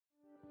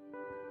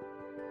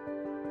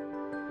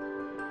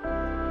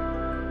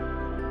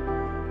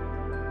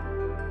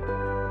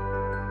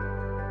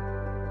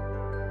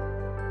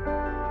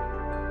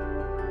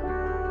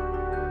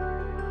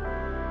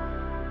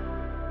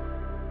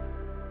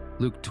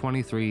Luke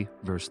 23,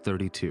 verse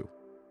 32.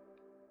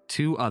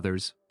 2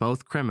 others,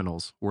 both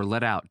criminals, were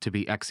led out to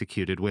be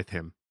executed with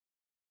him.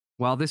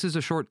 While this is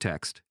a short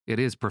text, it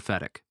is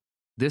prophetic.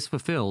 This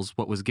fulfills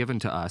what was given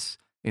to us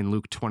in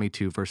Luke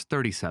 22, verse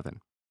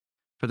 37.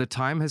 For the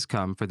time has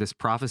come for this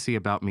prophecy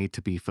about me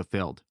to be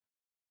fulfilled.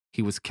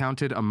 He was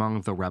counted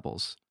among the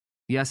rebels.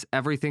 Yes,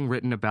 everything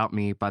written about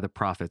me by the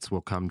prophets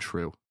will come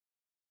true.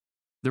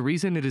 The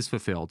reason it is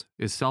fulfilled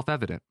is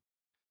self-evident.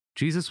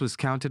 Jesus was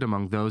counted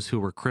among those who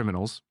were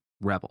criminals,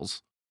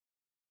 rebels.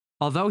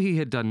 Although he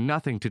had done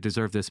nothing to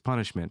deserve this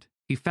punishment,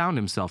 he found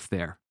himself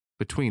there,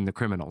 between the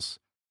criminals.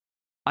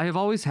 I have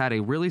always had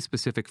a really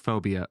specific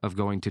phobia of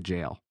going to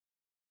jail.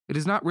 It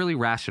is not really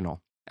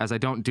rational, as I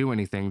don't do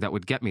anything that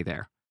would get me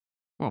there.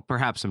 Well,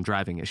 perhaps some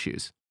driving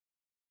issues.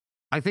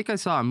 I think I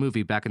saw a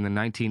movie back in the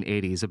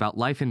 1980s about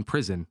life in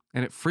prison,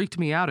 and it freaked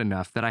me out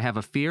enough that I have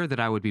a fear that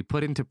I would be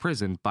put into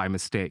prison by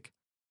mistake.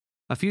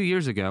 A few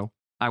years ago,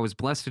 I was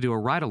blessed to do a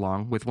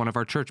ride-along with one of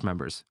our church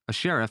members, a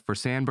sheriff for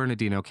San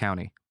Bernardino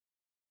County.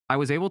 I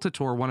was able to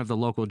tour one of the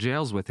local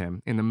jails with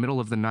him in the middle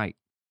of the night.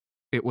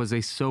 It was a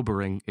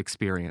sobering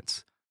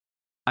experience.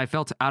 I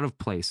felt out of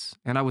place,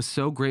 and I was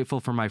so grateful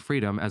for my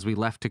freedom as we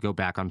left to go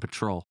back on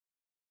patrol.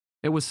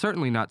 It was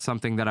certainly not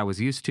something that I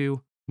was used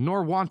to,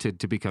 nor wanted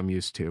to become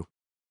used to.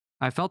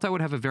 I felt I would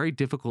have a very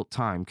difficult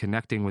time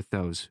connecting with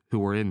those who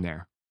were in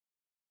there.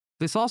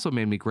 This also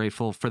made me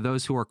grateful for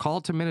those who are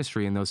called to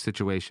ministry in those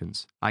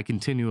situations. I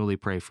continually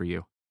pray for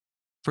you.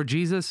 For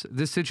Jesus,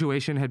 this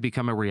situation had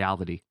become a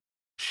reality.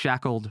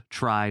 Shackled,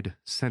 tried,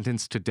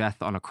 sentenced to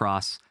death on a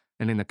cross,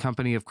 and in the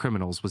company of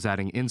criminals was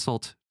adding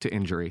insult to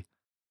injury.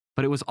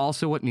 But it was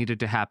also what needed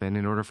to happen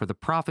in order for the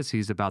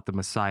prophecies about the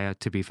Messiah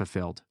to be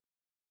fulfilled.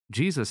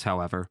 Jesus,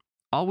 however,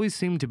 always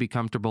seemed to be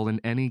comfortable in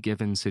any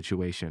given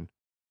situation.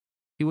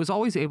 He was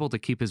always able to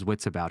keep his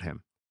wits about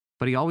him,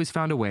 but he always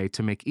found a way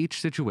to make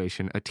each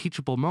situation a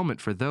teachable moment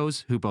for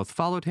those who both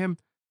followed him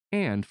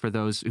and for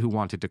those who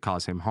wanted to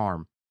cause him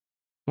harm.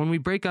 When we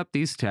break up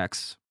these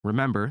texts,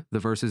 remember, the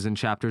verses and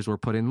chapters were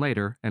put in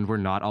later and were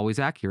not always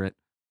accurate,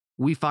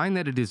 we find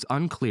that it is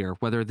unclear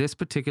whether this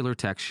particular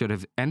text should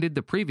have ended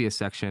the previous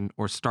section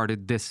or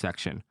started this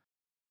section.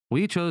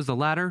 We chose the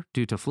latter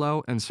due to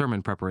flow and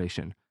sermon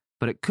preparation,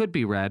 but it could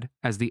be read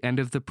as the end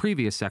of the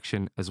previous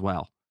section as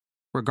well.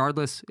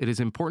 Regardless, it is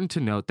important to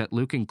note that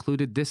Luke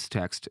included this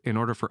text in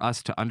order for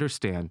us to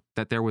understand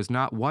that there was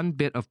not one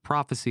bit of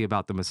prophecy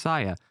about the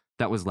Messiah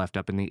that was left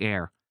up in the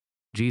air.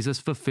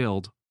 Jesus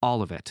fulfilled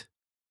all of it.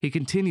 He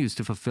continues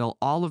to fulfill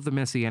all of the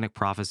messianic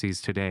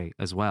prophecies today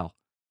as well.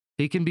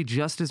 He can be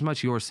just as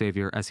much your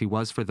Savior as he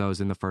was for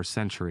those in the first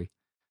century.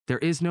 There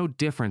is no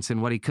difference in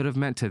what he could have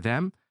meant to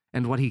them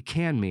and what he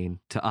can mean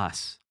to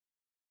us.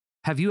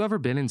 Have you ever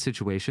been in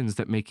situations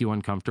that make you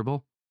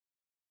uncomfortable?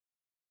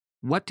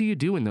 What do you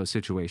do in those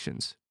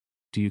situations?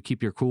 Do you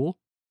keep your cool?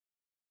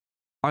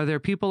 Are there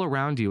people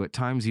around you at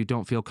times you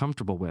don't feel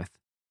comfortable with?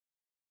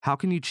 How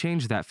can you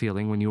change that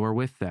feeling when you are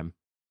with them?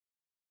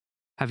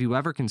 Have you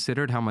ever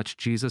considered how much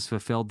Jesus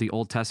fulfilled the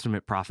Old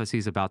Testament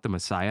prophecies about the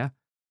Messiah?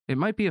 It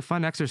might be a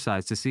fun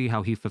exercise to see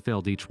how he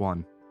fulfilled each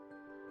one.